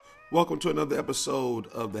Welcome to another episode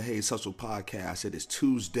of the Hayes Hustle Podcast. It is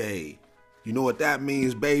Tuesday. You know what that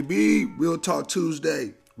means, baby. Real Talk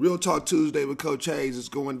Tuesday. Real Talk Tuesday with Coach Hayes is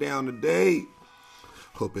going down today.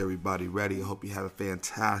 Hope everybody ready. I hope you have a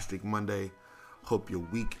fantastic Monday. Hope your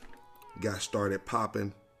week got started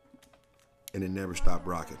popping and it never stopped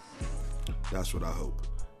rocking. That's what I hope.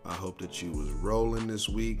 I hope that you was rolling this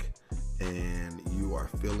week and you are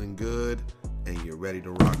feeling good and you're ready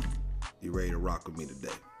to rock. You're ready to rock with me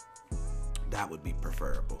today. That would be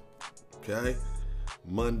preferable. Okay?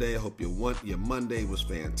 Monday, I hope your Monday was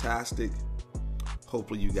fantastic.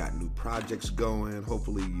 Hopefully you got new projects going.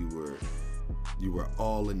 Hopefully you were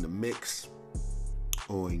all in the mix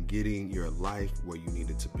on getting your life where you need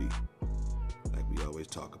it to be. Like we always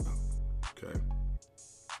talk about. Okay?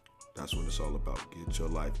 That's what it's all about. Get your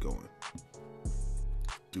life going.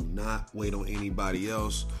 Do not wait on anybody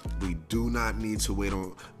else. We do not need to wait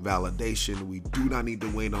on validation. We do not need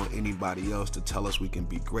to wait on anybody else to tell us we can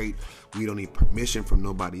be great. We don't need permission from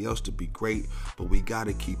nobody else to be great, but we got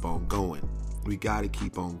to keep on going. We got to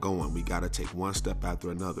keep on going. We got to take one step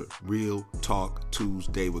after another. Real Talk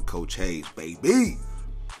Tuesday with Coach Hayes, baby.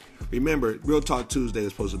 Remember, Real Talk Tuesday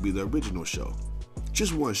is supposed to be the original show.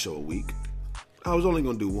 Just one show a week. I was only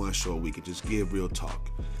going to do one show a week and just give real talk.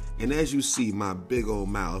 And as you see my big old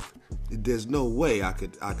mouth, there's no way I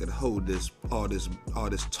could hold all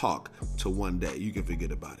this talk to one day. You can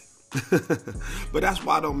forget about it. But that's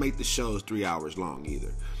why I don't make the shows 3 hours long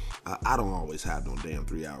either. I don't always have no damn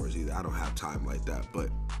 3 hours either. I don't have time like that. But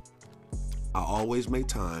I always make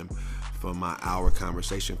time for my hour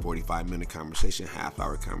conversation, 45-minute conversation,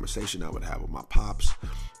 half-hour conversation I would have with my pops.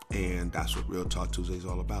 And that's what Real Talk Tuesday is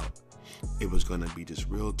all about. It was going to be just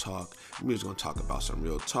real talk. We was going to talk about some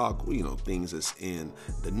real talk, things that's in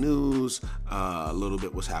the news, a little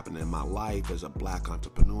bit what's happening in my life as a black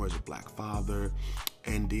entrepreneur, as a black father.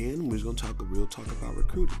 And then we was going to talk about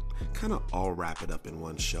recruiting. Kind of all wrap it up in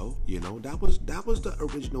one show. That was the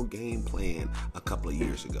original game plan a couple of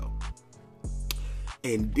years ago.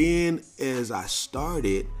 And then as I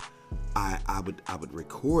started, I would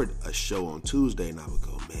record a show on Tuesday and I would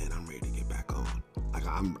go, man, I'm ready to get back on. Like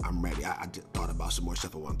I'm ready. I just thought about some more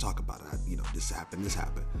stuff I want to talk about. This happened.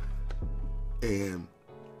 And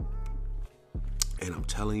I'm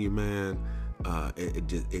telling you, man,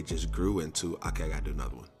 it just grew into, okay, I gotta do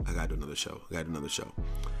another one. I gotta do another show.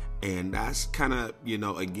 And that's kind of,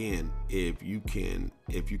 again, if you can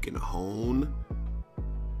hone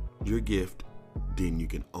your gift, then you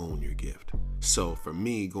can own your gift. So for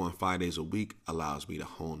me, going 5 days a week allows me to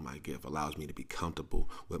hone my gift, allows me to be comfortable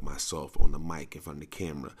with myself on the mic, in front of the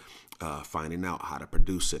camera, finding out how to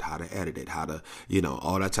produce it, how to edit it, how to,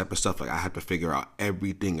 all that type of stuff. Like I have to figure out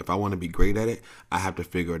everything. If I want to be great at it, I have to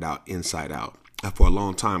figure it out inside out. For a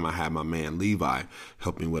long time, I had my man Levi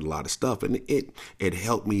help me with a lot of stuff, and it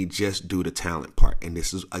helped me just do the talent part. And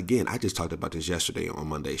this is, again, I just talked about this yesterday on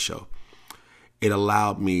Monday's show. It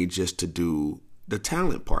allowed me just to do the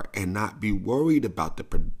talent part and not be worried about the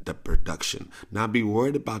production, not be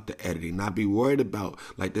worried about the editing, not be worried about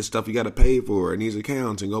like this stuff you got to pay for and these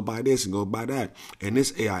accounts and go buy this and go buy that and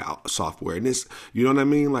this AI software and this, you know what I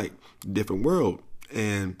mean? Like different world.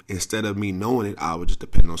 And instead of me knowing it, I would just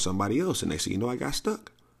depend on somebody else. And next thing you know, I got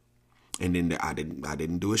stuck. And then I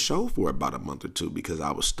didn't do a show for about a month or two because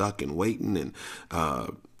I was stuck and waiting and,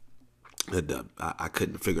 I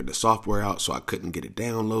couldn't figure the software out, so I couldn't get it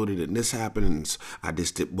downloaded, and this happened, and I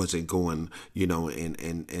just wasn't going,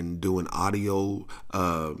 and doing audio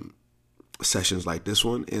sessions like this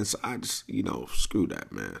one, and so I just, screw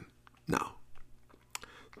that, man. No.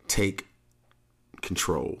 Take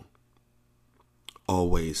control.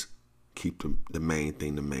 Always keep the main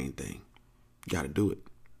thing the main thing. You gotta do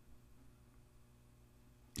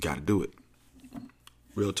it.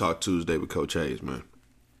 Real Talk Tuesday with Coach Hayes, man.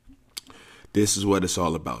 This is what it's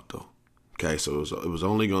all about, though. Okay, so it was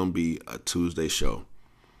only going to be a Tuesday show.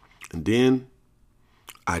 And then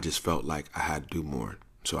I just felt like I had to do more.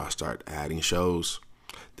 So I started adding shows.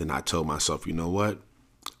 Then I told myself, you know what?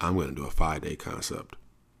 I'm going to do a 5-day concept.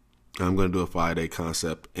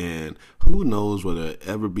 And who knows whether it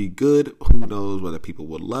ever be good? Who knows whether people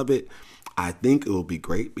will love it? I think it will be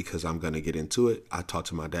great because I'm going to get into it. I talk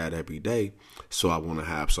to my dad every day, so I want to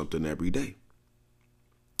have something every day.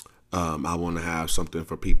 I want to have something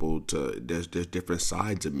for people to, there's different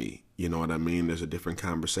sides of me. You know what I mean? There's a different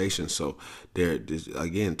conversation. So there's,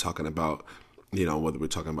 again, talking about, whether we're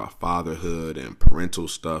talking about fatherhood and parental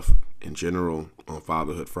stuff in general on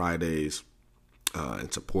Fatherhood Fridays,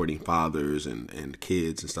 and supporting fathers and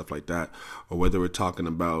kids and stuff like that, or whether we're talking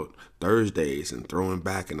about Thursdays and throwing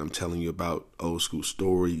back and I'm telling you about old school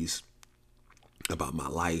stories about my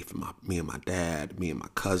life, me and my dad, me and my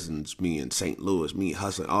cousins, me in St. Louis, me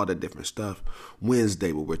hustling, all that different stuff.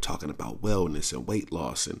 Wednesday, where we're talking about wellness and weight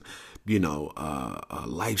loss and,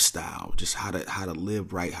 lifestyle, just how to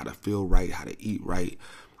live right, how to feel right, how to eat right,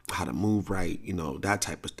 how to move right, that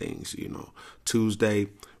type of things. Tuesday,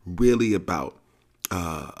 really about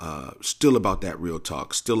still about that real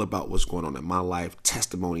talk, still about what's going on in my life,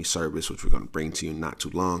 testimony service, which we're going to bring to you not too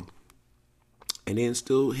long, and then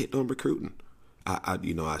still hitting on recruiting. I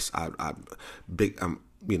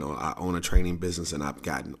own a training business, and I've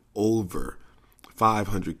gotten over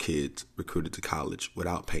 500 kids recruited to college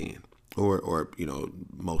without paying, or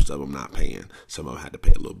most of them not paying. Some of them had to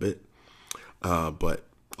pay a little bit, but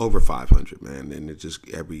over 500, man. And it just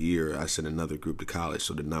every year I send another group to college,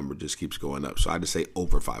 so the number just keeps going up. So I just say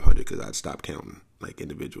over 500 because I'd stop counting like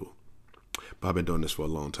individual. But I've been doing this for a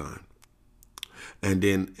long time. And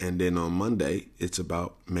then on Monday, it's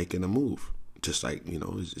about making a move. Just like,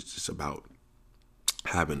 it's just about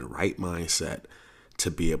having the right mindset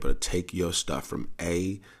to be able to take your stuff from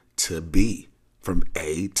A to B, from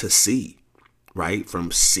A to C, right?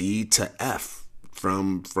 From C to F,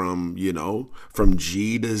 from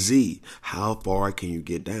G to Z. How far can you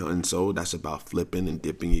get down? And so that's about flipping and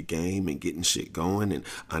dipping your game and getting shit going and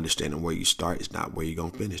understanding where you start is not where you're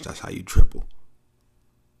going to finish. That's how you triple.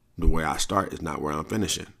 The way I start is not where I'm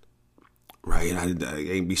finishing. Right, I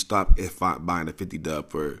ain't be stopped if I'm buying a 50 dub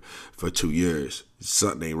for 2 years.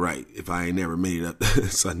 Something ain't right. If I ain't never made it up,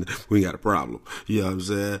 something, we got a problem. You know what I'm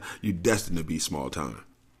saying? You destined to be small time.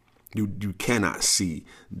 You cannot see.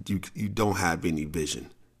 You don't have any vision.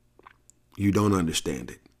 You don't understand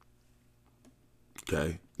it.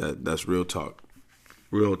 Okay, that's real talk.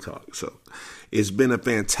 Real talk. So it's been a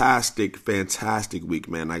fantastic week,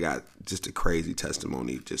 man. I got just a crazy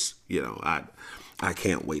testimony. Just I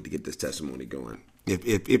can't wait to get this testimony going.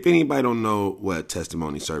 If anybody don't know what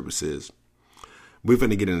testimony service is, we're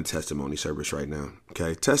going to get into testimony service right now.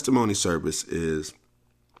 Okay. Testimony service is,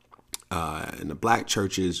 in the black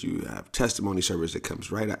churches, you have testimony service that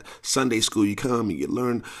comes right at Sunday school. You come and you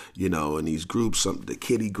learn, in these groups, the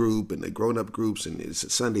kiddie group and the grown up groups, and it's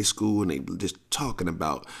a Sunday school, and they just talking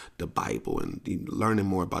about the Bible and learning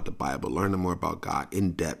more about the Bible, learning more about God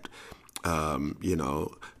in depth.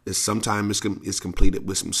 Sometimes it's completed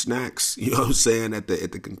with some snacks, you know what I'm saying? At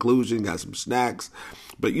the conclusion, got some snacks,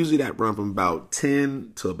 but usually that run from about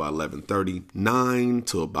 10 to about 11:30, 9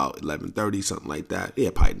 to about 11:30, something like that. Yeah,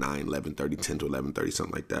 probably 9, 11:30, 10 to 11:30,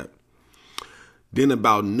 something like that. Then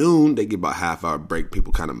about noon, they get about half hour break.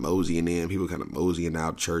 People kind of moseying in, people kind of moseying out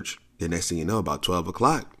of church. Then next thing you know, about 12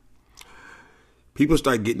 o'clock, people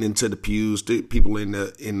start getting into the pews. People in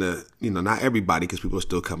the not everybody, because people are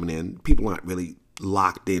still coming in. People aren't really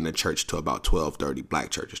locked in the church till about 12:30.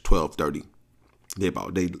 Black churches 12:30.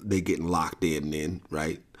 They getting locked in then,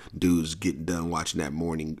 right? Dudes getting done watching that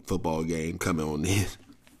morning football game coming on in.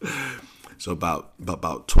 So about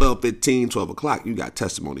 12:15, 12 o'clock, you got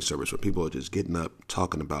testimony service where people are just getting up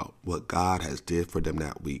talking about what God has did for them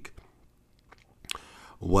that week.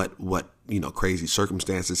 What crazy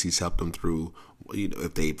circumstances he's helped them through,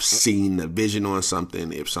 if they've seen a vision on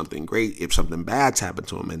something, if something bad's happened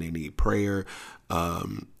to them and they need prayer,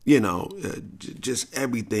 just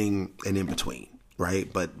everything and in between,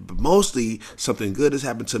 right? But mostly something good has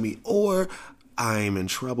happened to me, or I'm in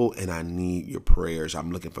trouble and I need your prayers.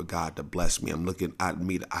 I'm looking for God to bless me. I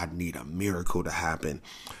need a miracle to happen.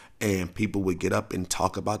 And people would get up and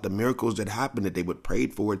talk about the miracles that happened that they would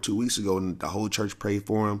prayed for 2 weeks ago, and the whole church prayed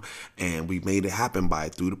for them, and we made it happen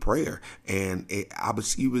through the prayer. And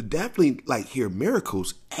you would definitely hear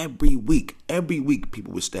miracles every week. Every week,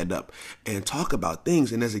 people would stand up and talk about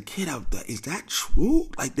things. And as a kid, I was like, is that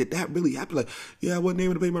true? Did that really happen? I wasn't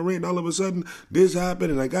able to pay my rent, and all of a sudden this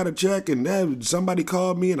happened, and I got a check, and then somebody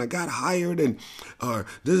called me, and I got hired, or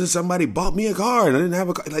somebody bought me a car, and I didn't have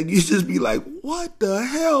a car. You just be like, what the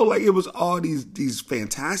hell? It was all these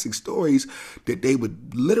fantastic stories that they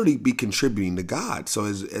would literally be contributing to God. So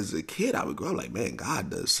as a kid, I would grow up man, God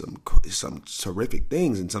does some terrific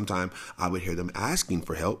things. And sometimes I would hear them asking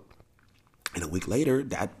for help. And a week later,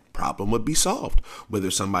 that problem would be solved.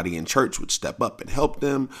 Whether somebody in church would step up and help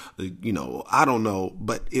them, I don't know.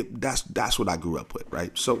 But that's what I grew up with,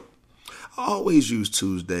 right? So I always use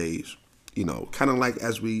Tuesdays, kind of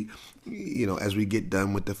as we get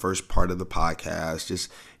done with the first part of the podcast,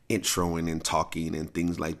 just introing and talking and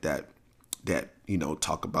things like that,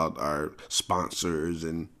 talk about our sponsors,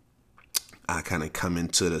 and I kind of come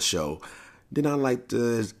into the show. Then I like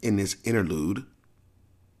to, in this interlude,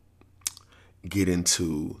 get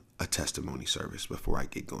into a testimony service before I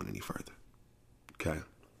get going any further. Okay.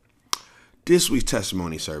 This week's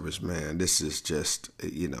testimony service, man, this is just,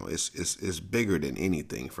 it's bigger than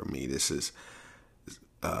anything for me. This is,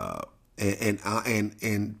 and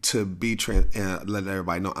to be let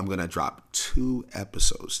everybody know, I'm gonna drop 2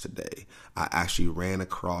 episodes today. I actually ran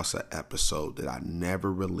across an episode that I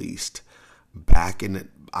never released back in,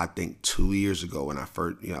 I think 2 years ago when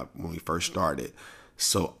we first started.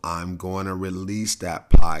 So I'm going to release that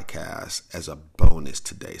podcast as a bonus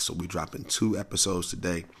today. So we're dropping 2 episodes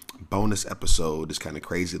today. Bonus episode. It's kind of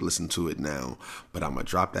crazy to listen to it now, but I'm going to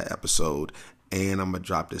drop that episode and I'm going to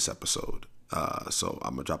drop this episode. So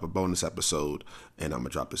I'm going to drop a bonus episode and I'm going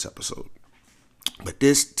to drop this episode. But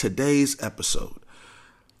today's episode,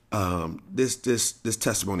 this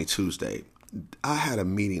Testimony Tuesday, I had a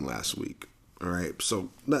meeting last week. All right. So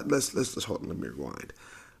let's hold on, let me rewind.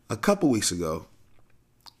 A couple weeks ago,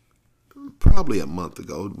 probably a month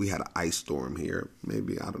ago, we had an ice storm here.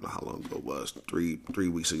 Maybe, I don't know how long ago it was, three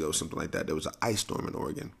weeks ago, something like that. There was an ice storm in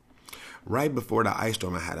Oregon. Right before the ice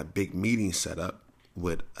storm, I had a big meeting set up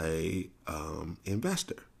with a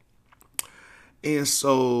investor. And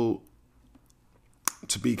so,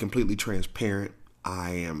 to be completely transparent,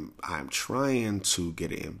 I'm trying to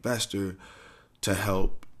get an investor to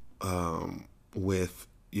help with,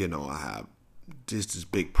 I have this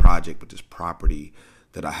big project with this property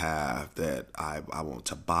that I have that I want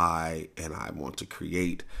to buy, and I want to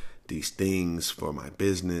create these things for my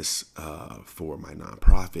business, for my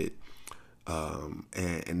nonprofit.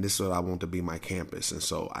 And this is what I want to be my campus. And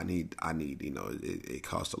so I need, it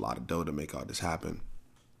costs a lot of dough to make all this happen.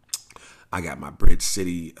 I got my Bridge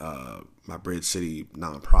City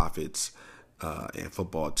nonprofits, and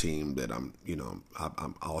football team that I'm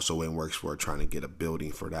also in works for, trying to get a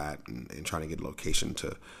building for that and trying to get a location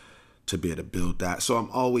to be able to build that. So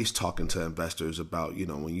I'm always talking to investors about,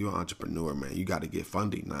 when you're an entrepreneur, man, you got to get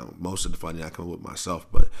funding. Now, most of the funding I come up with myself,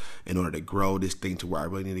 but in order to grow this thing to where I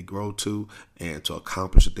really need to grow to, and to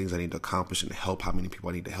accomplish the things I need to accomplish and help how many people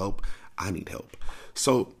I need to help, I need help.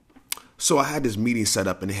 So I had this meeting set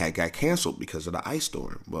up and it got canceled because of the ice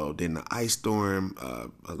storm. Well, then the ice storm,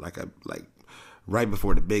 right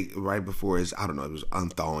before it was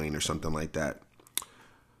unthawing or something like that,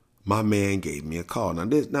 my man gave me a call.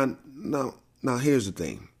 Now here's the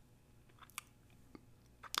thing.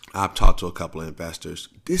 I've talked to a couple of investors.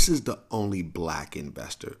 This is the only black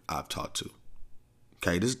investor I've talked to.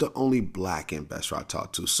 Okay, this is the only black investor I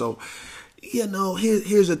talked to. So,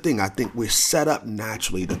 here's the thing. I think we're set up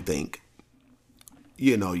naturally to think,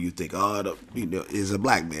 you think, is a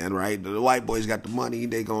black man, right? The white boys got the money.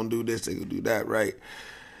 They gonna do this. They gonna do that, right?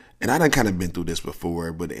 And I done kind of been through this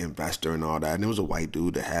before with an investor and all that. And it was a white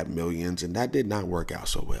dude that had millions, and that did not work out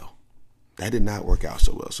so well.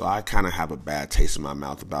 So I kind of have a bad taste in my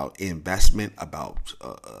mouth about investment, about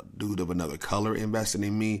a dude of another color investing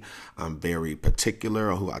in me. I'm very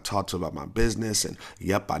particular on who I talk to about my business. And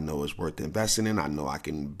yep, I know it's worth investing in. I know I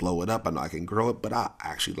can blow it up. I know I can grow it. But I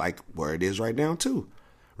actually like where it is right now too.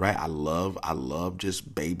 Right? I love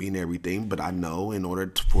just babying everything, but I know in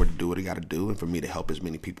order for it to do what it got to do, and for me to help as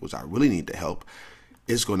many people as I really need to help,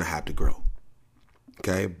 it's going to have to grow.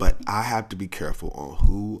 Okay? But I have to be careful on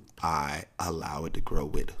who I allow it to grow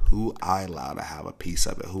with, who I allow to have a piece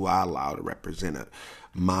of it, who I allow to represent it.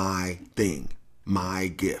 My thing, my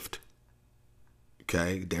gift.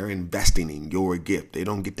 Okay? They're investing in your gift. They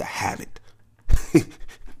don't get to have it.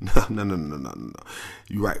 No.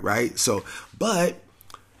 You're right? So, but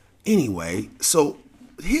anyway, so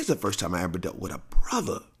here's the first time I ever dealt with a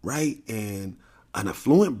brother, right? And an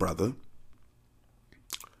affluent brother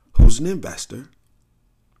who's an investor.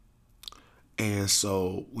 And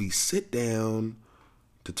so we sit down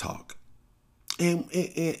to talk.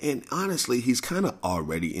 And honestly, he's kind of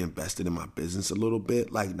already invested in my business a little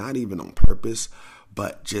bit, like not even on purpose,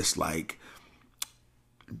 but just like,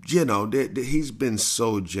 he's been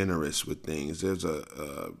so generous with things. There's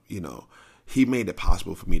he made it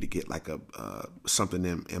possible for me to get like something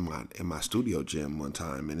in my studio gym one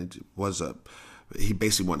time, and it was he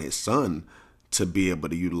basically wanted his son to be able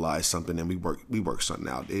to utilize something, and we worked something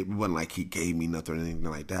out. It wasn't like he gave me nothing or anything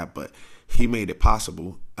like that, but he made it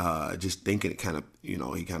possible. Just thinking it kind of, he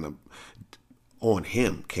kind of on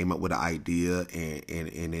him came up with an idea, and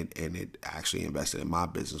it actually invested in my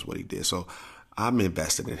business, what he did. So I'm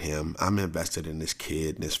invested in him. I'm invested in this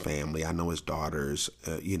kid and his family. I know his daughters,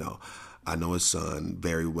 I know his son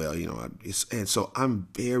very well, and so I'm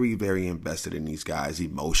very, very invested in these guys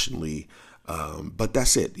emotionally. But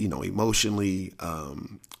that's it, emotionally.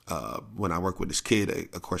 When I work with this kid,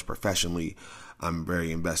 of course, professionally, I'm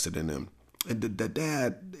very invested in him. And the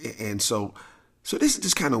dad, and so So this is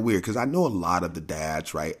just kind of weird because I know a lot of the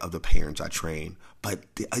dads, right, of the parents I train. But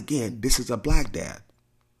again, this is a black dad.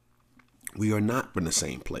 We are not from the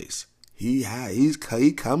same place. He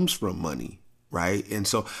comes from money, right? And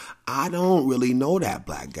so I don't really know that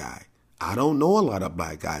black guy. I don't know a lot of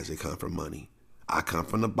black guys that come from money. I come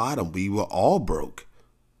from the bottom. We were all broke.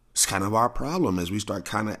 It's kind of our problem as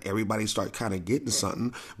everybody start kind of getting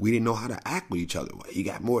something. We didn't know how to act with each other. Well, you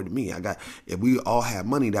got more than me. If we all had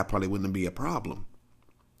money, that probably wouldn't be a problem.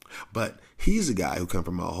 But he's a guy who comes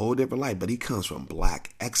from a whole different life, but he comes from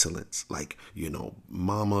black excellence. Like,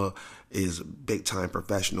 mama is big time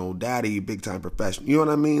professional, daddy, big time professional. You know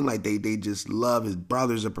what I mean? Like they just love, his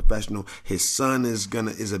brother's a professional. His son is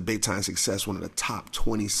a big time success, one of the top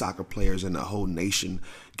 20 soccer players in the whole nation.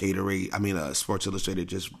 Sports Illustrated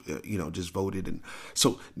just voted. And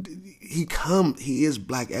so he is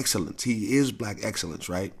black excellence. He is black excellence,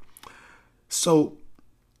 right? So,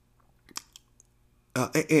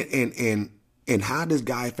 and how this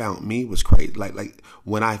guy found me was crazy. Like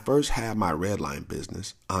when I first had my red line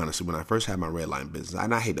business, honestly, and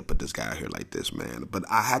I hate to put this guy out here like this, man, but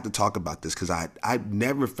I had to talk about this because I've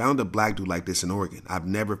never found a black dude like this in Oregon. I've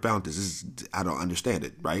never found this. I don't understand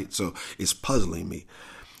it, right? So it's puzzling me.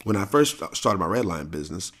 When I first started my red line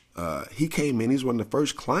business, he came in. He's one of the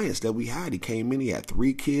first clients that we had. He came in. He had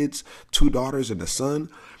 3 kids, 2 daughters, and a son.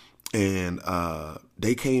 And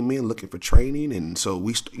they came in looking for training, and so I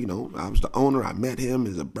was the owner. I met him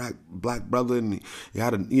as a black brother, and he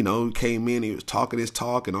had came in. He was talking his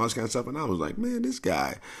talk and all this kind of stuff, and I was like, man, this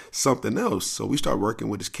guy something else. So we started working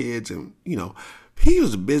with his kids, and he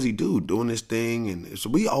was a busy dude doing this thing, and so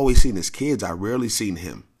we always seen his kids. I rarely seen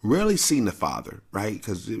him. Rarely seen the father, right?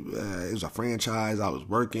 Because it was a franchise. I was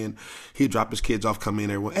working. He'd drop his kids off, come in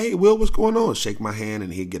there. Hey, Will, what's going on? Shake my hand,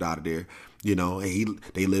 and he'd get out of there. And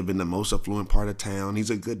they live in the most affluent part of town. He's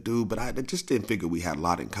a good dude, but I just didn't figure we had a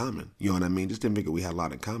lot in common. You know what I mean? Just didn't figure we had a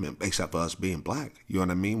lot in common, except for us being black. You know what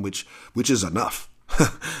I mean? Which is enough.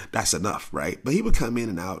 That's enough, right? But he would come in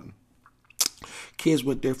and out. Kids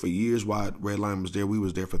went there for years while Redline was there. We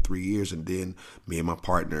was there for 3 years, and then me and my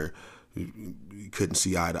partner couldn't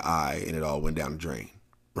see eye to eye, and it all went down the drain,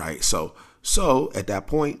 right? So at that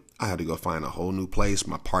point, I had to go find a whole new place.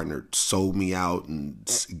 My partner sold me out and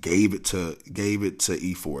gave it to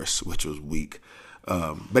eForce, which was weak.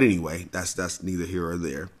 But anyway, that's neither here or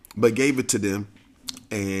there. But gave it to them,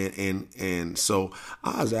 and so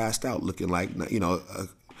I was asked out, looking like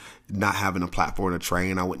not having a platform to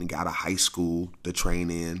train. I went and got a high school to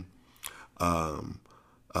train in. And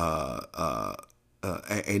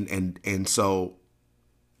so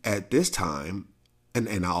at this time, and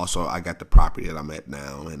I got the property that I'm at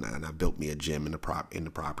now, and I built me a gym in the property and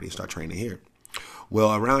start training here.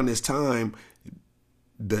 Well, around this time,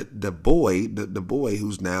 the boy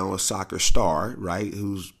who's now a soccer star, right?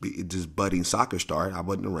 Who's just budding soccer star. I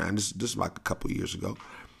wasn't around. This is like a couple of years ago.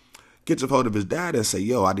 Gets a hold of his dad and say,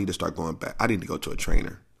 "Yo, I need to start going back. I need to go to a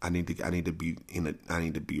trainer. I need to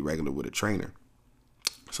be regular with a trainer."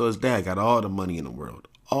 So his dad got all the money in the world.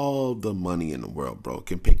 All the money in the world, bro.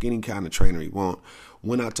 Can pick any kind of trainer he want.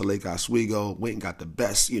 Went out to Lake Oswego, went and got the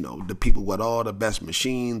best, the people with all the best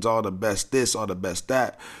machines, all the best this, all the best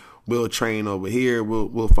that. We'll train over here.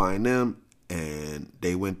 We'll find them. And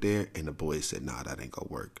they went there, and the boy said, "Nah, that ain't gonna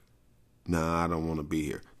work. Nah, I don't want to be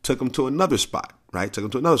here." Took him to another spot, right?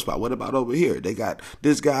 What about over here? They got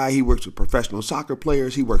this guy. He works with professional soccer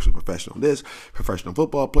players. He works with professional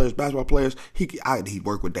football players, basketball players. He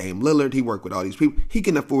worked with Dame Lillard. He worked with all these people. He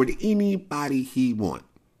can afford anybody he want.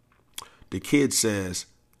 The kid says,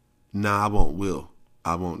 "Nah, I want Will.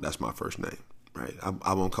 I want, that's my first name, right?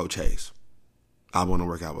 I want Coach Hayes. I want to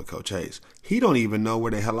work out with Coach Hayes." He don't even know where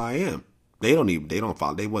the hell I am. They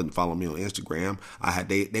wasn't following me on Instagram.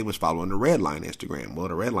 They was following the Redline Instagram. Well,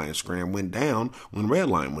 the Redline Instagram went down when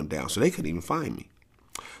Redline went down, so they couldn't even find me.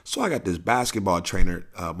 So I got this basketball trainer,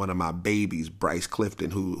 one of my babies, Bryce Clifton,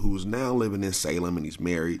 who's now living in Salem, and he's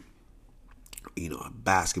married. A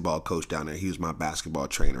basketball coach down there. He was my basketball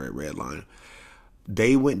trainer at Redline.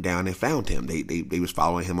 They went down and found him. They was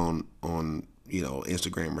following him on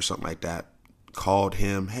Instagram or something like that. Called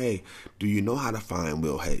him, "Hey, do you know how to find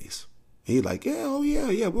Will Hayes?" He like,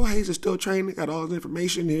 "Yeah, Will Hayes is still training, got all his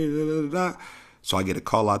information here, So I get a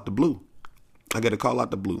call out the blue.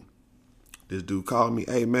 This dude called me,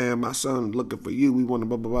 "Hey man, my son looking for you. We want to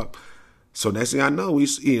blah, blah, blah." So next thing I know,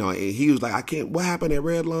 he was like, I can't, what happened at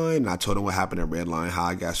Red Line? And I told him what happened at Red Line, how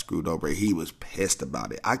I got screwed over. He was pissed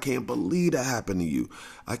about it. I can't believe that happened to you.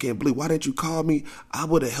 I can't believe, why didn't you call me? I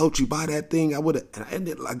would have helped you buy that thing. I would have, and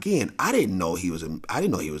then, again, I didn't know he was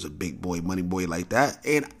a big boy, money boy like that.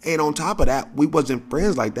 And on top of that, we wasn't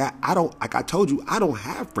friends like that. Like I told you, I don't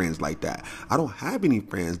have friends like that. I don't have any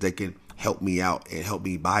friends that can help me out and help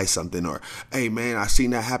me buy something, or, hey man, I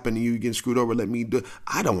seen that happen to you, getting screwed over, let me do it.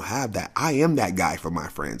 I don't have that. I am that guy for my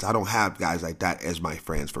friends. I don't have guys like that as my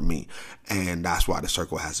friends for me. And that's why the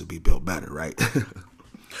circle has to be built better, right?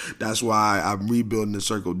 That's why I'm rebuilding the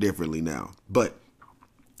circle differently now. But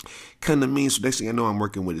kind of means, so next thing I know, I'm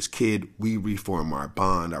working with his kid. We reform our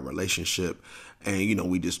bond, our relationship. And,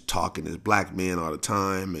 we just talking as black men all the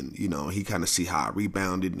time. And, he kind of see how I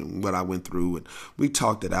rebounded and what I went through. And we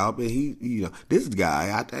talked it out. But he, this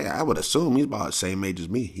guy, I would assume he's about the same age as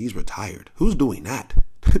me. He's retired. Who's doing that?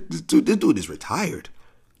 This dude is retired.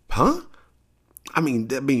 Huh? I mean,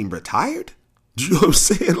 being retired? Do you know what I'm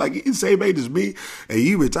saying? Like, he's the same age as me, and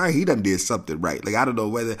he retired. He done did something right. Like, I don't know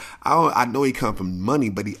whether, I know he come from money,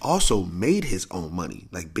 but he also made his own money.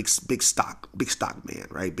 Like, big stock man,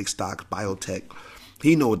 right? Big stocks, biotech.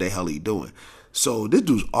 He know what the hell he doing. So this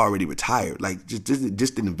dude's already retired. Like,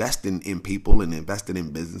 just investing in people and investing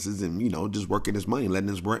in businesses and, just working his money, letting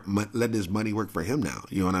his money work for him now.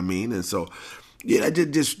 You know what I mean? And so, yeah,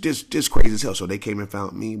 just crazy as hell. So they came and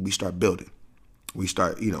found me. We start building. We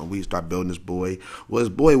start building this boy. Well, his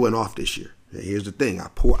boy went off this year. Here's the thing. I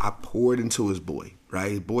poured into his boy,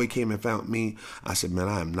 right? His boy came and found me. I said, man,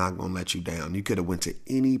 I am not going to let you down. You could have went to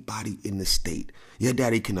anybody in the state. Your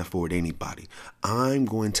daddy can afford anybody. I'm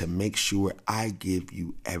going to make sure I give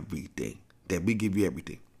you everything, that we give you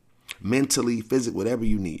everything. Mentally, physically, whatever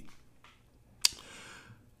you need.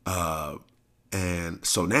 And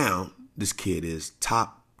so now this kid is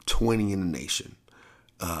top 20 in the nation.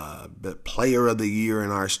 The player of the year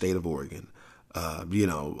in our state of Oregon,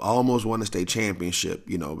 almost won the state championship,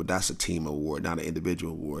 but that's a team award, not an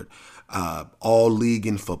individual award. All league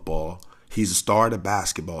in football. He's a star of the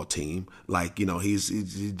basketball team. Like, he's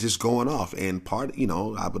just going off. And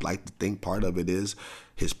I would like to think part of it is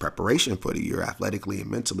his preparation for the year, athletically and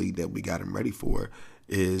mentally, that we got him ready for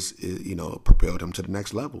is propelled him to the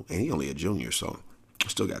next level. And he only a junior, so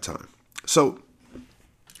still got time. So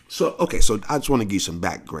I just want to give you some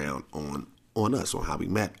background on us, on how we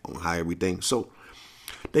met, on how everything. So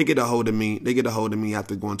they get a hold of me. They get a hold of me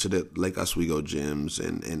after going to the Lake Oswego gyms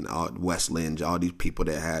and West Lynn, all these people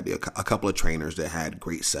that had a couple of trainers that had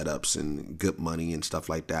great setups and good money and stuff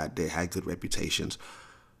like that. They had good reputations.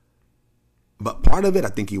 But part of it, I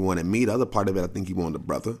think he wanted me. The other part of it, I think he wanted a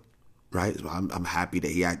brother. Right, so I'm happy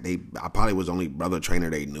that I probably was the only brother trainer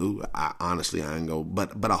they knew. Honestly, I ain't go,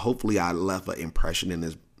 but hopefully I left an impression in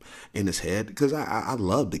his head, because I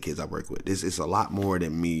love the kids I work with. It's a lot more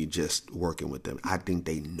than me just working with them. I think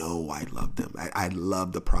they know I love them. I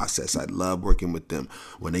love the process. I love working with them.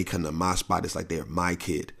 When they come to my spot, it's like they're my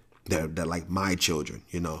kid. They're like my children,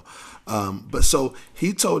 But so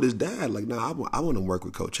he told his dad, like, I want to work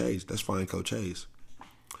with Coach Hayes. That's fine, Coach Hayes.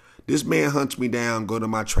 This man hunts me down, go to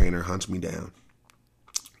my trainer, hunts me down.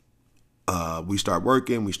 We start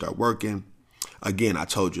working. Again, I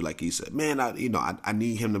told you, like he said, man, I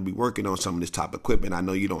need him to be working on some of this type of equipment. I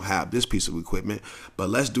know you don't have this piece of equipment,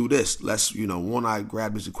 but let's do this. Let's, I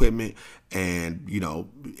grab this equipment and,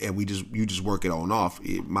 and you just work it on off.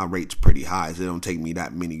 My rate's pretty high, so it don't take me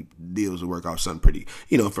that many deals to work off something pretty,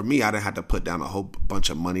 for me, I didn't have to put down a whole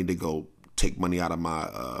bunch of money to go take money out of my,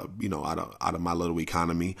 out of my little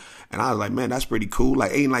economy. And I was like, man, that's pretty cool.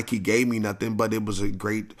 Like, ain't like he gave me nothing, but it was a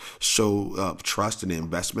great show of trust and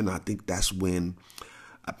investment. I think that's when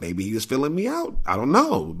maybe he was filling me out. I don't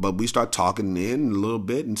know. But we start talking in a little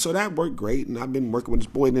bit. And so that worked great. And I've been working with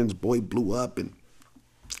this boy, and then this boy blew up, and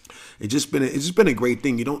it's just been a great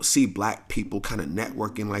thing. You don't see black people kind of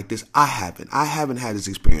networking like this. I haven't had this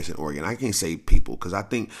experience in Oregon. I can't say people, because I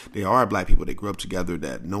think there are black people that grew up together,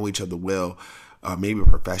 that know each other well, maybe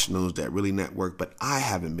professionals that really network, but I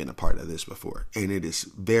haven't been a part of this before. And it is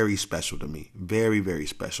very special to me. Very, very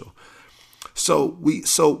special. So we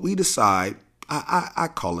decide, I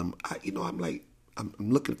call him, I'm like, I'm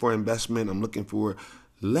looking for investment.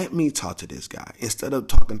 Let me talk to this guy instead of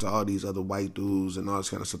talking to all these other white dudes and all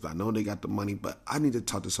this kind of stuff. I know they got the money, but I need to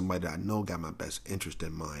talk to somebody that I know got my best interest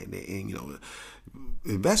in mind. And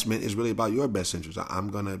investment is really about your best interest.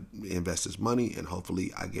 I'm going to invest this money, and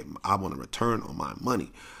hopefully I want a return on my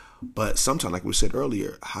money. But sometimes, like we said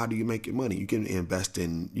earlier, how do you make your money? You can invest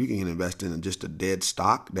in just a dead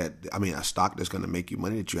stock a stock that's going to make you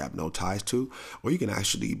money that you have no ties to, or you can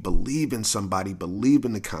actually believe in somebody, believe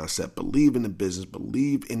in the concept, believe in the business,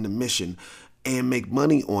 believe in the mission, and make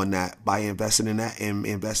money on that by investing in that and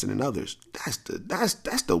investing in others. That's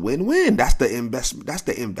the win-win. That's the investment. That's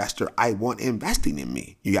the investor I want investing in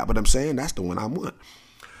me. You got what I'm saying? That's the one I want.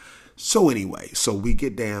 So anyway, so we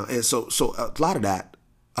get down, and so a lot of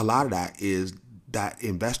that is that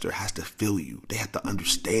investor has to feel you. They have to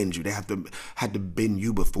understand you. They have to been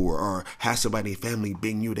you before, or have somebody in family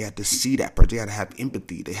been you. They have to see that person. They have to have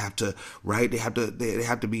empathy. They have to, right? They have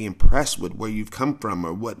to be impressed with where you've come from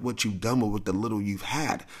or what you've done with the little you've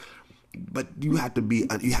had. But you have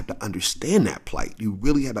to understand that plight. You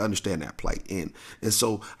really have to understand that plight. And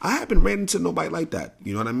so I haven't ran into nobody like that.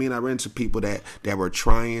 You know what I mean? I ran into people that were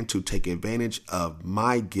trying to take advantage of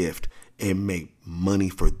my gift and make money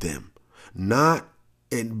for them.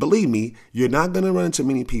 And believe me, you're not going to run into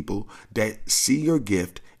many people that see your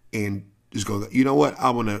gift and just go, you know what?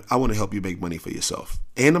 I want to help you make money for yourself.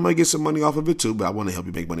 And I'm going to get some money off of it too, but I want to help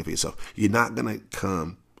you make money for yourself. You're not going to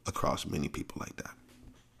come across many people like that.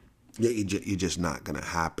 You're just not going to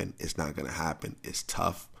happen. It's not going to happen. It's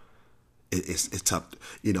tough. It's tough.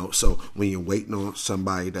 So when you're waiting on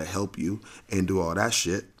somebody to help you and do all that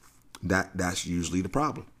shit, that's usually the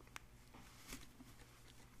problem.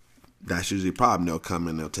 That's usually the problem. They'll come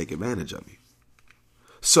and they'll take advantage of you.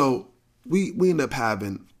 So we end up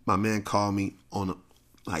having my man call me on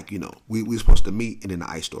we were supposed to meet, and then the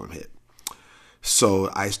ice storm hit. So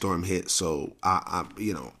ice storm hit. So I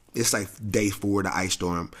it's like day 4 of the ice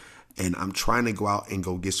storm, and I'm trying to go out and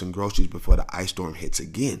go get some groceries before the ice storm hits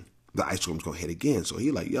again. The ice storm's gonna hit again. So he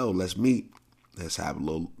like, yo, let's meet. Let's have a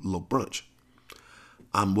little brunch.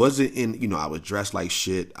 I was dressed like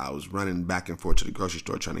shit. I was running back and forth to the grocery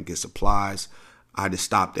store trying to get supplies. I just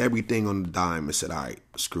stopped everything on the dime and said, all right,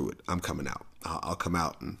 screw it. I'm coming out. I'll come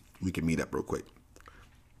out and we can meet up real quick.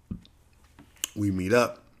 We meet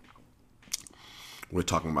up. We're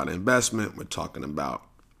talking about investment. We're talking about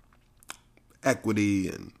equity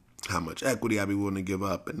and how much equity I'd be willing to give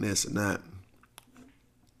up and this and that.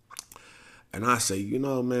 And I say,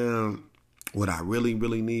 man, what I really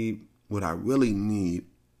need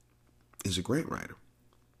is a grant writer.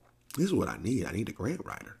 This is what I need. I need a grant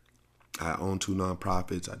writer. I own 2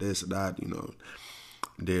 nonprofits. I this and that.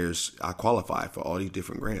 I qualify for all these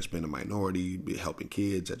different grants, being a minority, helping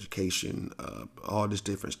kids, education, all these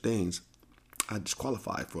different things. I just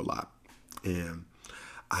qualify for a lot, and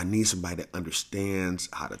I need somebody that understands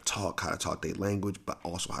how to talk their language, but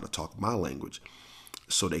also how to talk my language,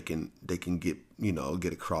 so they can get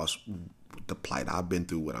across the plight I've been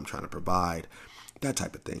through, what I'm trying to provide, that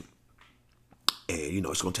type of thing. And,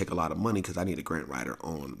 it's going to take a lot of money because I need a grant writer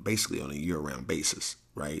basically on a year-round basis,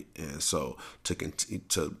 right? And so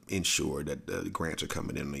to ensure that the grants are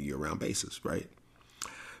coming in on a year-round basis, right?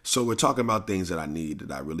 So we're talking about things that I need,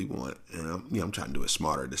 that I really want, and I'm trying to do it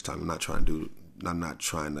smarter this time. I'm not trying to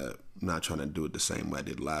do it the same way I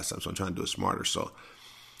did last time. So I'm trying to do it smarter. So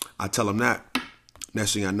I tell him that.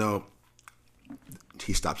 Next thing I know,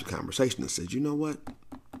 he stops the conversation and says, you know what?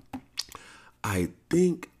 I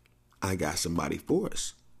think I got somebody for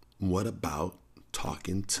us. What about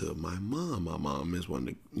talking to my mom? My mom is one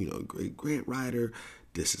of the, great grant writer,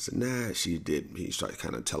 this is and that. He started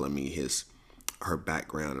kind of telling me her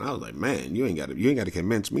background. And I was like, man, you ain't got to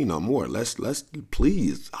convince me no more. Let's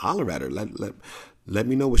please holler at her. Let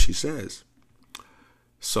me know what she says.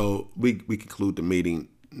 So we conclude the meeting.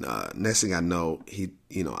 Next thing I know,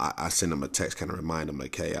 I send him a text, kind of remind him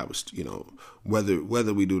like, hey, I was,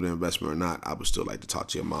 whether we do the investment or not, I would still like to talk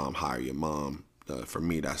to your mom, hire your mom. For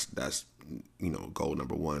me, that's goal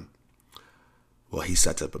number 1. Well, he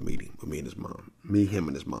sets up a meeting with him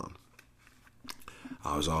and his mom.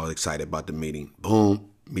 I was all excited about the meeting.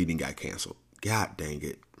 Boom, meeting got canceled. God dang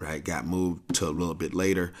it, right? Got moved to a little bit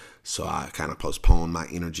later. So I kind of postponed my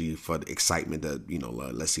energy for the excitement that,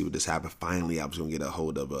 let's see what this happens. Finally, I was going to get a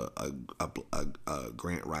hold of a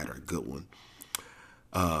grant writer, a good one.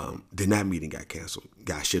 Then that meeting got canceled,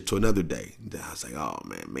 got shipped to another day. Then I was like, oh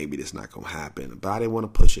man, maybe this not going to happen. But I didn't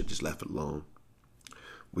want to push it, just left it alone.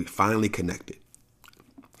 We finally connected.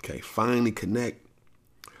 Okay, finally connect.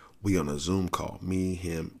 We on a Zoom call, me,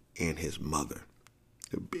 him, and his mother.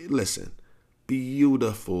 Listen,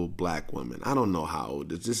 beautiful black woman. I don't know how old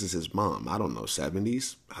this is his mom. I don't know,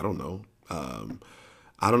 70s. I don't know.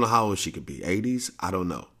 I don't know how old she could be. 80s. I don't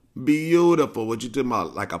know. Beautiful. What you talking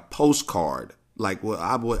about? Like a postcard. Like, well,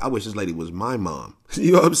 I wish this lady was my mom.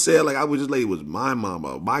 You know what I'm saying? Like, I wish this lady was my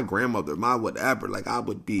mama, my grandmother, my whatever. Like, I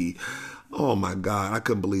would be Oh my God, I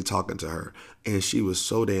couldn't believe talking to her. And she was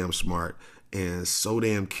so damn smart and so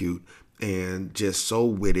damn cute and just so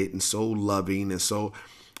witted and so loving and so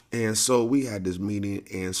we had this meeting,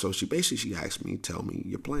 and so she asked me, tell me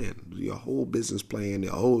your plan, your whole business plan,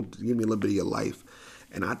 give me a little bit of your life.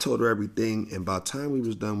 And I told her everything, and by the time we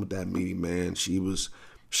was done with that meeting, man, she was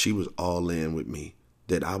all in with me.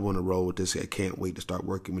 That I want to roll with this. I can't wait to start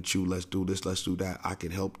working with you. Let's do this. Let's do that. I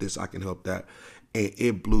can help this. I can help that. And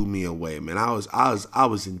it blew me away, man. I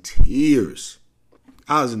was in tears.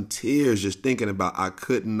 I was in tears just thinking about. I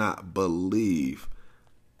could not believe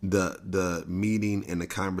the meeting and the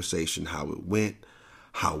conversation, how it went,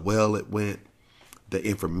 how well it went, the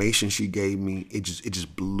information she gave me. It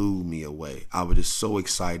just blew me away. I was just so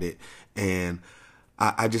excited, and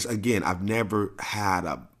I've never had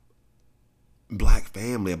a black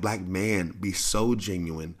family, a black man be so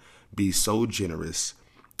genuine, be so generous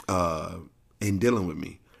in dealing with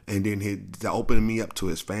me. And then opening me up to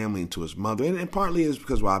his family and to his mother. And partly is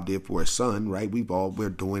because what I did for his son, right? We're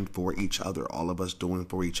doing for each other. All of us doing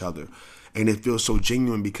for each other. And it feels so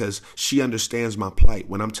genuine because she understands my plight.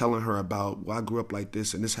 When I'm telling her about, well, I grew up like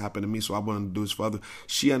this and this happened to me, so I wanted to do this for others.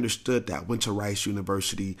 She understood that. Went to Rice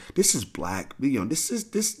University. This is black. This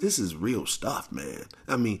is real stuff, man.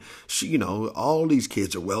 I mean, all these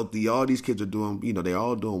kids are wealthy. All these kids are doing, they're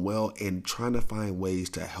all doing well and trying to find ways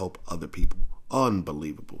to help other people.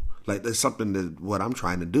 Unbelievable. Like, that's something that what I'm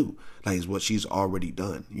trying to do. Like, is what she's already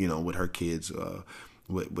done, with her kids,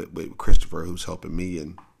 with Christopher, who's helping me,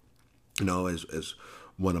 and, as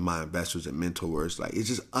one of my investors and mentors. Like, it's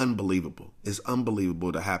just unbelievable. It's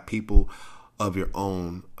unbelievable to have people of your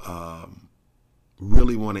own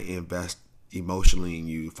really want to invest emotionally in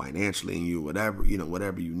you, financially in you, whatever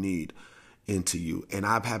you need into you. And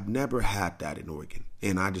I have never had that in Oregon.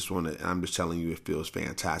 And I'm just telling you, it feels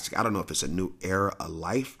fantastic. I don't know if it's a new era of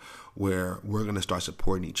life where we're going to start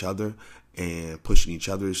supporting each other and pushing each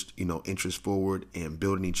other's, interests forward and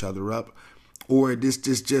building each other up, or this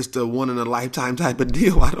just a one in a lifetime type of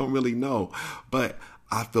deal. I don't really know, but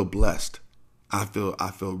I feel blessed. I feel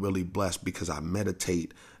really blessed because I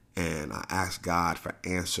meditate and I ask God for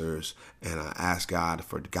answers and I ask God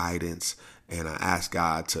for guidance and I ask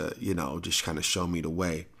God to, just kind of show me the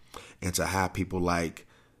way. And to have people like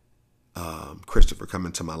Christopher come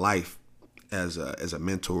into my life as a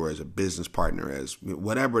mentor, as a business partner, as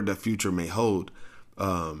whatever the future may hold,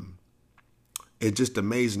 it's just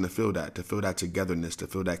amazing to feel that togetherness, to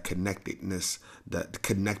feel that connectedness, that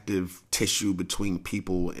connective tissue between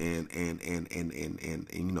people and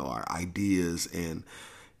our ideas and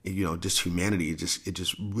just humanity. It's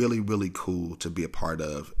just really, really cool to be a part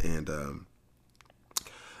of, and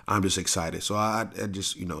I'm just excited. So I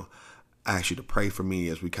just ask you to pray for me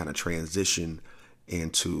as we kind of transition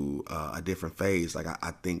into a different phase. Like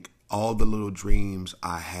I think all the little dreams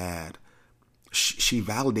I had, she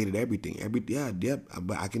validated everything.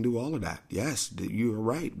 But I can do all of that. Yes, you're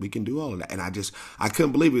right. We can do all of that. And I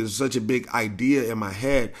couldn't believe it was such a big idea in my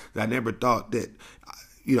head that I never thought that,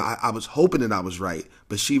 I was hoping that I was right,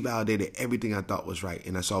 but she validated everything I thought was right.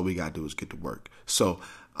 And that's all we got to do is get to work. So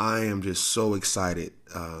I am just so excited.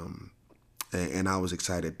 And I was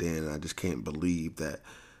excited then. And I just can't believe that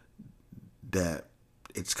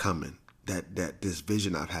it's coming. That this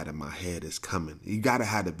vision I've had in my head is coming. You got to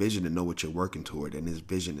have a vision to know what you're working toward. And this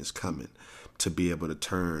vision is coming to be able to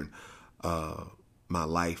turn my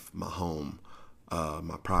life, my home,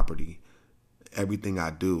 my property, everything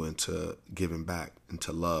I do into giving back,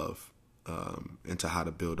 into love, into how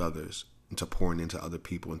to build others, into pouring into other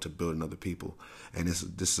people, into building other people. And this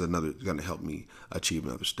is going to help me achieve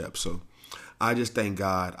another step. So I just thank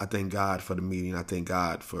God. I thank God for the meeting. I thank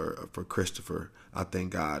God for Christopher. I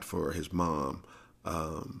thank God for his mom.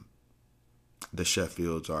 The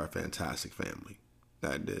Sheffields are a fantastic family.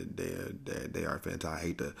 They are fantastic. I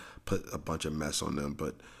hate to put a bunch of mess on them,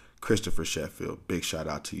 but Christopher Sheffield, big shout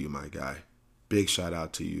out to you, my guy. Big shout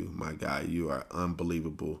out to you, my guy. You are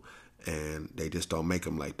unbelievable, and they just don't make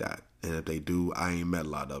them like that. And if they do, I ain't met a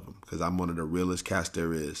lot of them because I'm one of the realest cats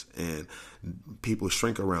there is. And people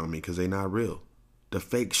shrink around me because they're not real. The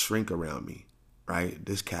fakes shrink around me, right?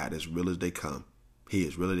 This cat is real as they come. He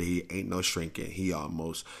is really, he ain't no shrinking. He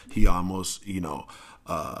almost,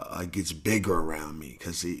 gets bigger around me,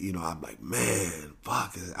 because I'm like, man,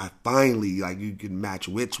 fuck, I finally, like, you can match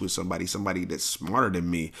wits with somebody that's smarter than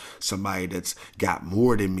me, somebody that's got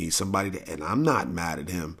more than me, and I'm not mad at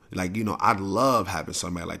him. Like, I love having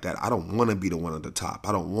somebody like that. I don't want to be the one at the top.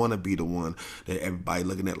 I don't want to be the one that everybody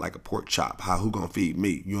looking at like a pork chop. Who gonna feed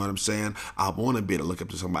me? You know what I'm saying? I want to be able to look up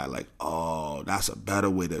to somebody like, oh, that's a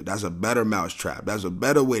better mousetrap. That's a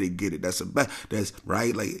better way to get it. That's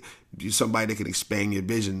right. Like, you're somebody that can expand your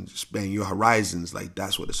vision, expand your horizons. Like,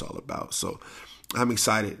 that's what it's all about. So I'm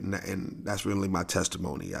excited, and that's really my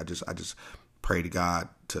testimony. I just pray to God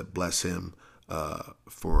to bless him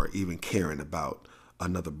for even caring about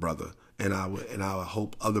another brother. And I would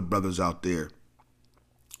hope other brothers out there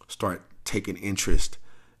start taking interest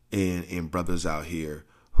in brothers out here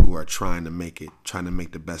who are trying to make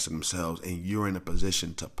the best of themselves, and you're in a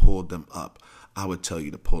position to pull them up. I would tell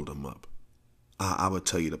you to pull them up. I would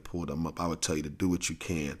tell you to pull them up. I would tell you to do what you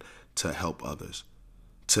can to help others,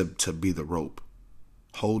 to be the rope.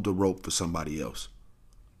 Hold the rope for somebody else.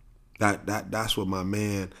 That's what my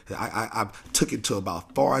man, I took it to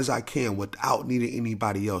about far as I can without needing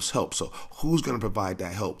anybody else's help. So who's going to provide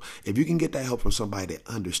that help? If you can get that help from somebody that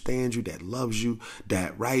understands you, that loves you,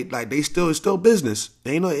 that, right, like, it's still business.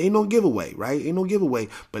 Ain't no giveaway, right? Ain't no giveaway,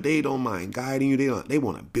 but they don't mind guiding you. They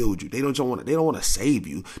want to build you. They don't want to save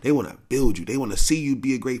you. They want to build you. They want to see you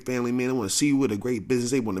be a great family man. They want to see you with a great business.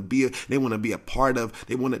 They want to be a part of.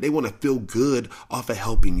 They want to feel good off of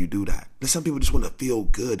helping you do that. Some people just want to feel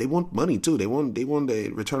good. They want money too. They want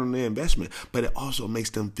the return on their investment, but it also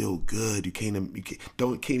makes them feel good. You can't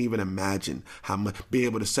even imagine how much being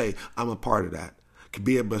able to say, I'm a part of that. Could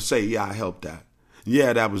be able to say, yeah, I helped that.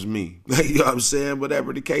 Yeah, that was me. You know what I'm saying?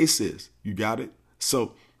 Whatever the case is, you got it.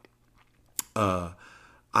 So,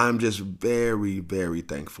 I'm just very, very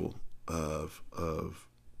thankful of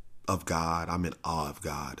God. I'm in awe of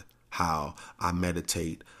God. How I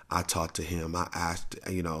meditate, I talk to him. I asked,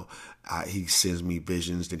 he sends me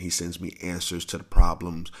visions, then he sends me answers to the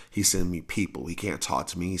problems. He sends me people. He can't talk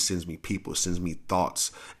to me. He sends me people, sends me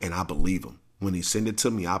thoughts, and I believe him. When he send it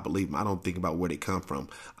to me, I believe them. I don't think about where they come from.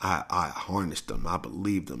 I harness them. I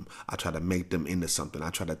believe them. I try to make them into something. I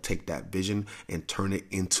try to take that vision and turn it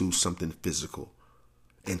into something physical,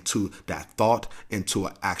 into that thought, into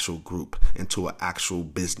an actual group, into an actual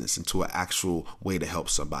business, into an actual way to help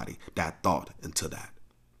somebody. That thought into that.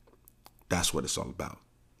 That's what it's all about.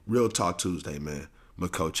 Real Talk Tuesday, man,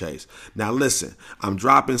 with Coach Chase. Now listen, I'm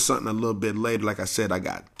dropping something a little bit later. Like I said, I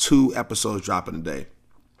got 2 episodes dropping today.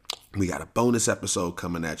 We got a bonus episode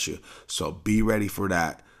coming at you, so be ready for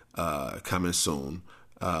that coming soon.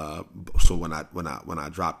 So when I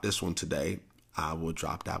drop this one today, I will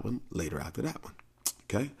drop that one later after that one.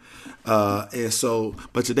 Okay,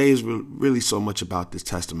 but today is really so much about this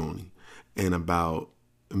testimony and about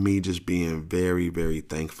me just being very, very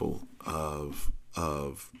thankful of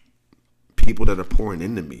people that are pouring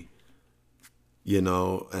into me,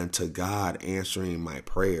 and to God answering my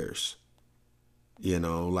prayers. Ain't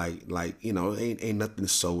nothing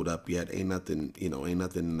sold up yet. Ain't nothing in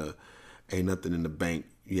the bank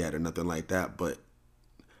yet or nothing like that. But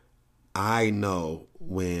I know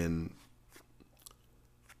when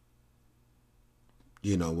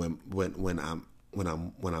I'm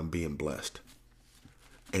being blessed,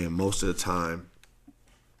 and most of the time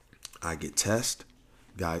I get tested.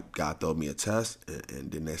 God throw me a test,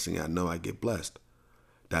 and the next thing I know, I get blessed.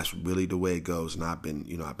 That's really the way it goes. And I've been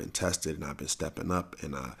tested, and I've been stepping up,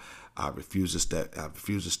 and I refuse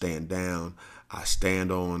to stand down. I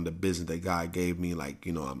stand on the business that God gave me.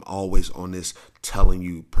 I'm always on this, telling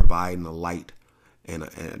you, providing a light, and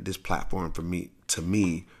this platform to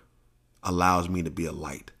me allows me to be a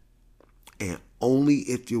light. And only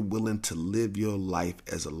if you're willing to live your life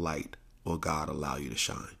as a light will God allow you to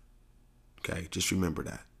shine. Okay, just remember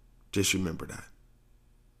that.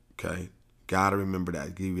 Okay. Gotta remember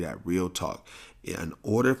that. Give you that real talk. In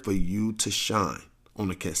order for you to shine on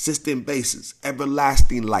a consistent basis,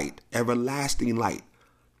 everlasting light, you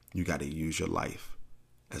got to use your life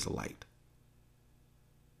as a light.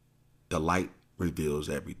 The light reveals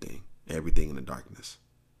everything in the darkness.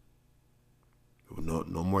 No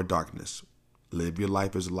more darkness. Live your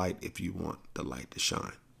life as a light if you want the light to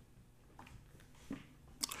shine.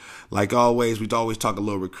 Like always, we always talk a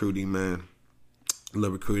little recruiting, man.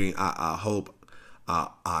 I hope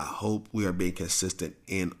we are being consistent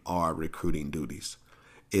in our recruiting duties.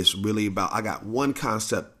 It's really about, I got one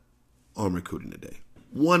concept on recruiting today.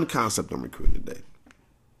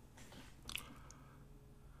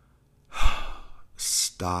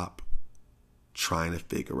 Stop trying to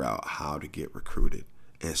figure out how to get recruited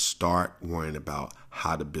and start worrying about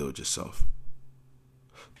how to build yourself.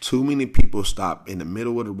 Too many people stop in the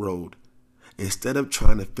middle of the road. Instead of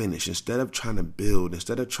trying to finish, instead of trying to build,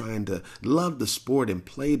 instead of trying to love the sport and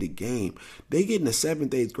play the game, they get in the 7th,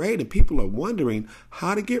 8th grade and people are wondering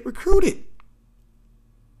how to get recruited.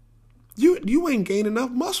 You ain't gained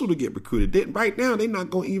enough muscle to get recruited. Right now, they're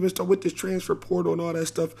not going to even start with this transfer portal and all that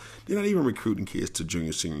stuff. They're not even recruiting kids to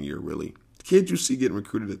junior, senior year, really. The kids you see getting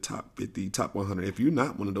recruited at top 50, top 100, if you're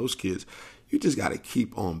not one of those kids, you just got to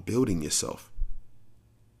keep on building yourself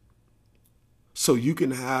so you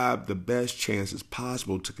can have the best chances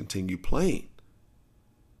possible to continue playing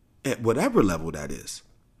at whatever level that is.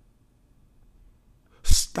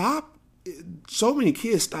 So many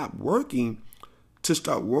kids stop working to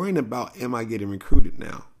start worrying about, am I getting recruited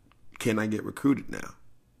now? Can I get recruited now?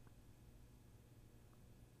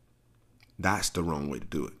 That's the wrong way to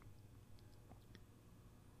do it.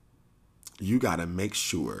 You got to make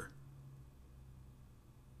sure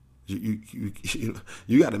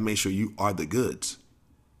you got to make sure you are the goods.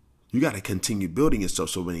 You got to continue building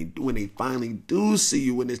yourself so when they finally do see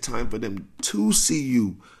you, when it's time for them to see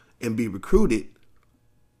you and be recruited,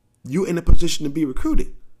 you're in a position to be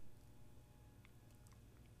recruited.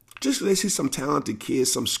 Just because they see some talented kid,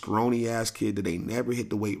 some scrawny ass kid that they never hit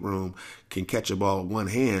the weight room, can catch a ball with one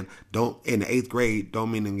hand, in the 8th grade,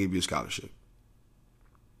 don't mean they can give you a scholarship.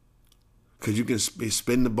 Because you can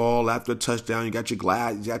spin the ball after a touchdown. You got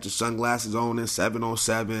your sunglasses on in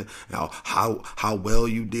 7-on-7. How well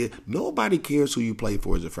you did. Nobody cares who you play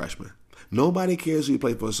for as a freshman. Nobody cares who you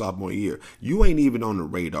play for a sophomore year. You ain't even on the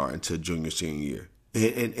radar until junior, senior year.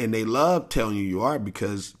 And they love telling you are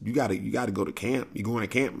because you gotta go to camp. You're going to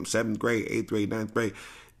camp from 7th grade, 8th grade, 9th grade.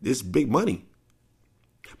 It's big money.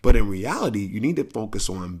 But in reality, you need to focus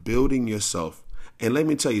on building yourself. And let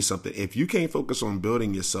me tell you something. If you can't focus on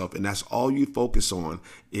building yourself and that's all you focus on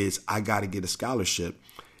is I got to get a scholarship,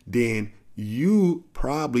 then you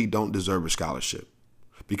probably don't deserve a scholarship.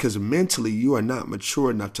 Because mentally you are not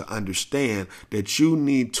mature enough to understand that you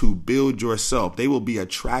need to build yourself. They will be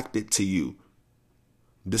attracted to you.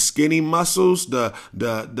 The skinny muscles, the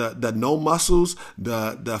no muscles,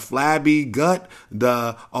 the flabby gut,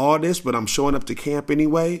 all this, but I'm showing up to camp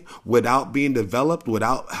anyway without being developed,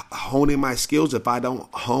 without honing my skills. If I don't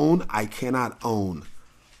hone, I cannot own.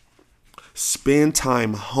 Spend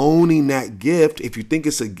time honing that gift. If you think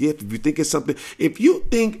it's a gift, if you think it's something, if you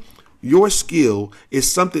think your skill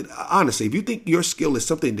is something, honestly, if you think your skill is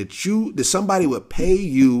something that somebody would pay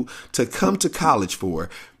you to come to college for,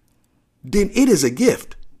 then it is a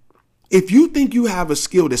gift. If you think you have a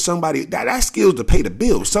skill that that skill is to pay the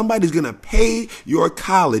bills, somebody's going to pay your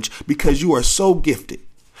college because you are so gifted.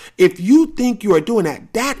 If you think you are doing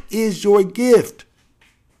that, that is your gift.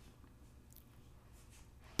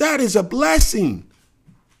 That is a blessing.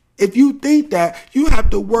 If you think that, you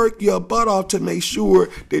have to work your butt off to make sure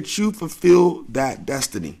that you fulfill that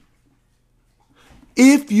destiny.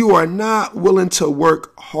 If you are not willing to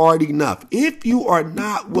work hard enough, if you're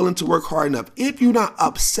not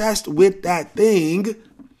obsessed with that thing,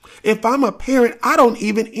 if I'm a parent, I don't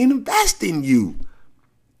even invest in you.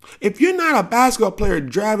 If you're not a basketball player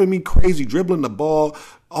driving me crazy, dribbling the ball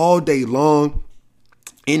all day long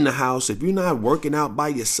in the house, if you're not working out by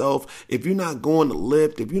yourself, if you're not going to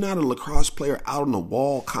lift, if you're not a lacrosse player out on the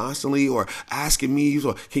wall constantly or asking me,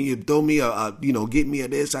 or can you throw me get me a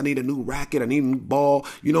this, I need a new racket, I need a new ball,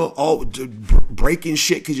 all breaking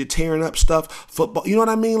shit because you're tearing up stuff, football, you know what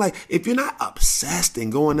I mean? Like, if you're not obsessed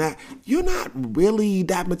and going that, you're not really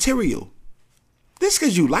that material. This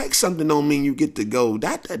because you like something don't mean you get to go.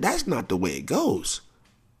 That's not the way it goes.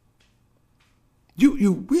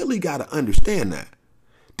 You really got to understand that.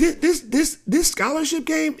 This scholarship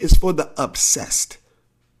game is for the obsessed.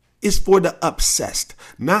 It's for the obsessed,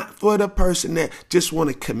 not for the person that just want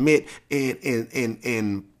to commit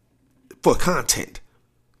and for content.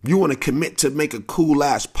 You want to commit to make a cool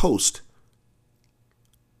ass post.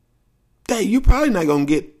 That you're probably not gonna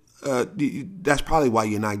get. That's probably why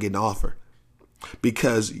you're not getting an offer.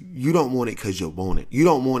 Because you don't want it because you want it. You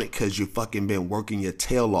don't want it because you fucking been working your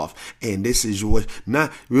tail off. And this is yours.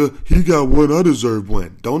 Not, he got one, I deserve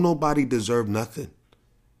one. Don't nobody deserve nothing.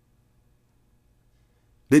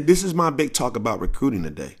 This is my big talk about recruiting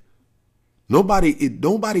today.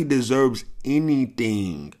 Nobody deserves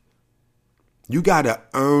anything. You got to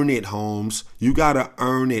earn it, Holmes. You got to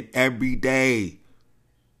earn it every day.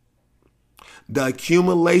 The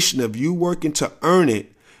accumulation of you working to earn it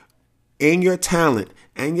and your talent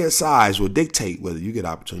and your size will dictate whether you get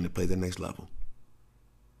opportunity to play the next level.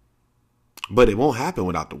 But it won't happen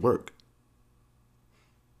without the work.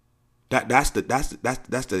 That's the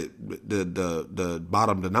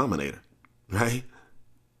bottom denominator, right?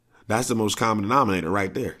 That's the most common denominator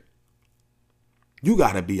right there. You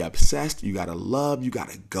got to be obsessed. You got to love. You got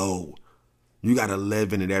to go. You got to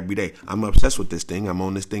live in it every day. I'm obsessed with this thing. I'm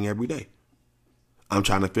on this thing every day. I'm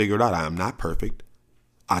trying to figure it out. I am not perfect.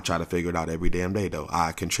 I try to figure it out every damn day, though.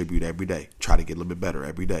 I contribute every day. Try to get a little bit better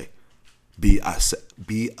every day. Be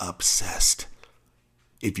obsessed.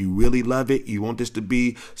 If you really love it, you want this to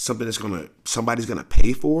be something somebody's gonna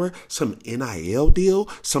pay for, some NIL deal.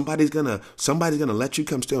 Somebody's gonna let you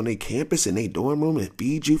come stay on their campus in their dorm room and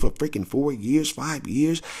feed you for freaking 4 years, 5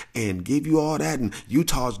 years, and give you all that. And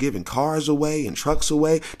Utah's giving cars away and trucks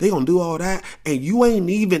away. They gonna do all that, and you ain't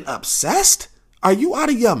even obsessed? Are you out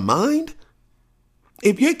of your mind?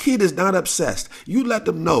 If your kid is not obsessed, you let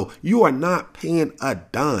them know you are not paying a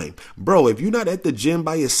dime. Bro, if you're not at the gym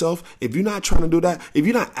by yourself, if you're not trying to do that, if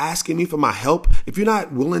you're not asking me for my help, if they're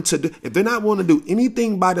not willing to do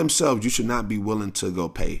anything by themselves, you should not be willing to go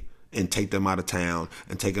pay and take them out of town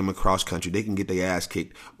and take them across country. They can get their ass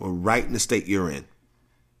kicked right in the state you're in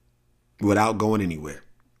without going anywhere.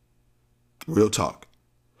 Real talk.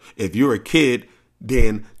 If you're a kid,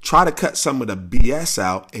 then try to cut some of the BS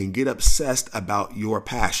out and get obsessed about your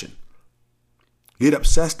passion. Get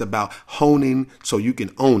obsessed about honing so you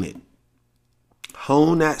can own it.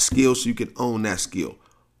 Hone that skill so you can own that skill.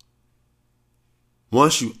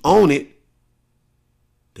 Once you own it,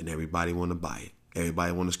 then everybody want to buy it.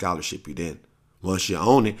 Everybody want to scholarship you then. Once you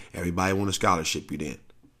own it, everybody want to scholarship you then.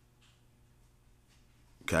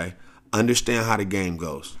 Okay? Understand how the game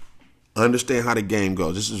goes. Understand how the game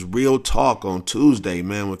goes. This is real talk on Tuesday,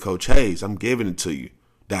 man, with Coach Hayes. I'm giving it to you.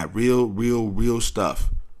 That real stuff.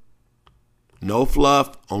 No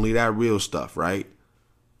fluff, only that real stuff, right?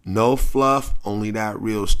 No fluff, only that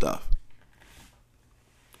real stuff.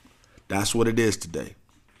 That's what it is today.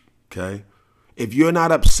 Okay? If you're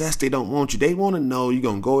not obsessed, they don't want you. They want to know you're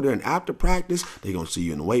going to go there, and after practice, they're going to see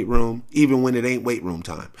you in the weight room, even when it ain't weight room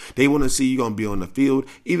time. They want to see you going to be on the field,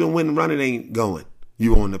 even when running ain't going.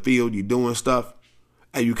 You on the field, you doing stuff,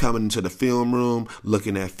 and you coming into the film room,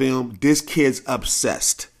 looking at film. This kid's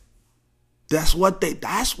obsessed. That's what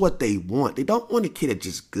they want. They don't want a kid that's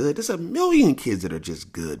just good. There's a million kids that are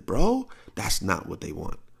just good, bro. That's not what they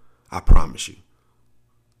want. I promise you.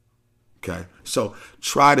 Okay? So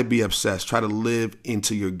try to be obsessed. Try to live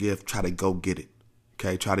into your gift. Try to go get it.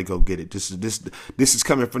 Okay? Try to go get it. This is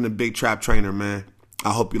coming from the Big Trap Trainer, man.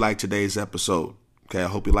 I hope you like today's episode. Okay, I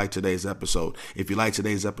hope you like today's episode. If you like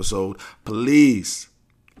today's episode, please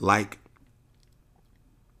like,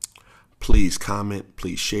 please comment,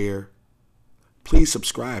 please share. Please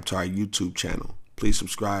subscribe to our YouTube channel. Please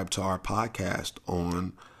subscribe to our podcast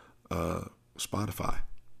on Spotify.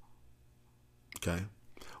 Okay,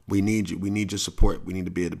 we need you. We need your support. We need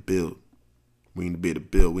to be able to build. We need to be able to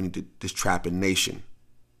build. We need this trapping nation.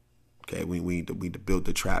 Okay, we need to build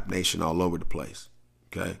the trap nation all over the place.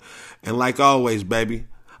 Okay. And like always, baby,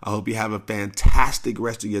 I hope you have a fantastic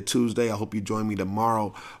rest of your Tuesday. I hope you join me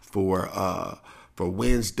tomorrow for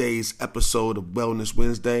Wednesday's episode of Wellness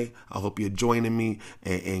Wednesday. I hope you're joining me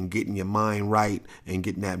and getting your mind right and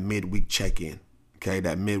getting that midweek check-in. Okay.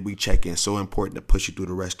 That midweek check-in is so important to push you through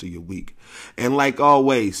the rest of your week. And like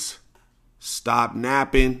always, stop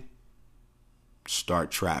napping,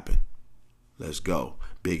 start trapping. Let's go.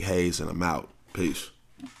 Big Hayes, and I'm out. Peace.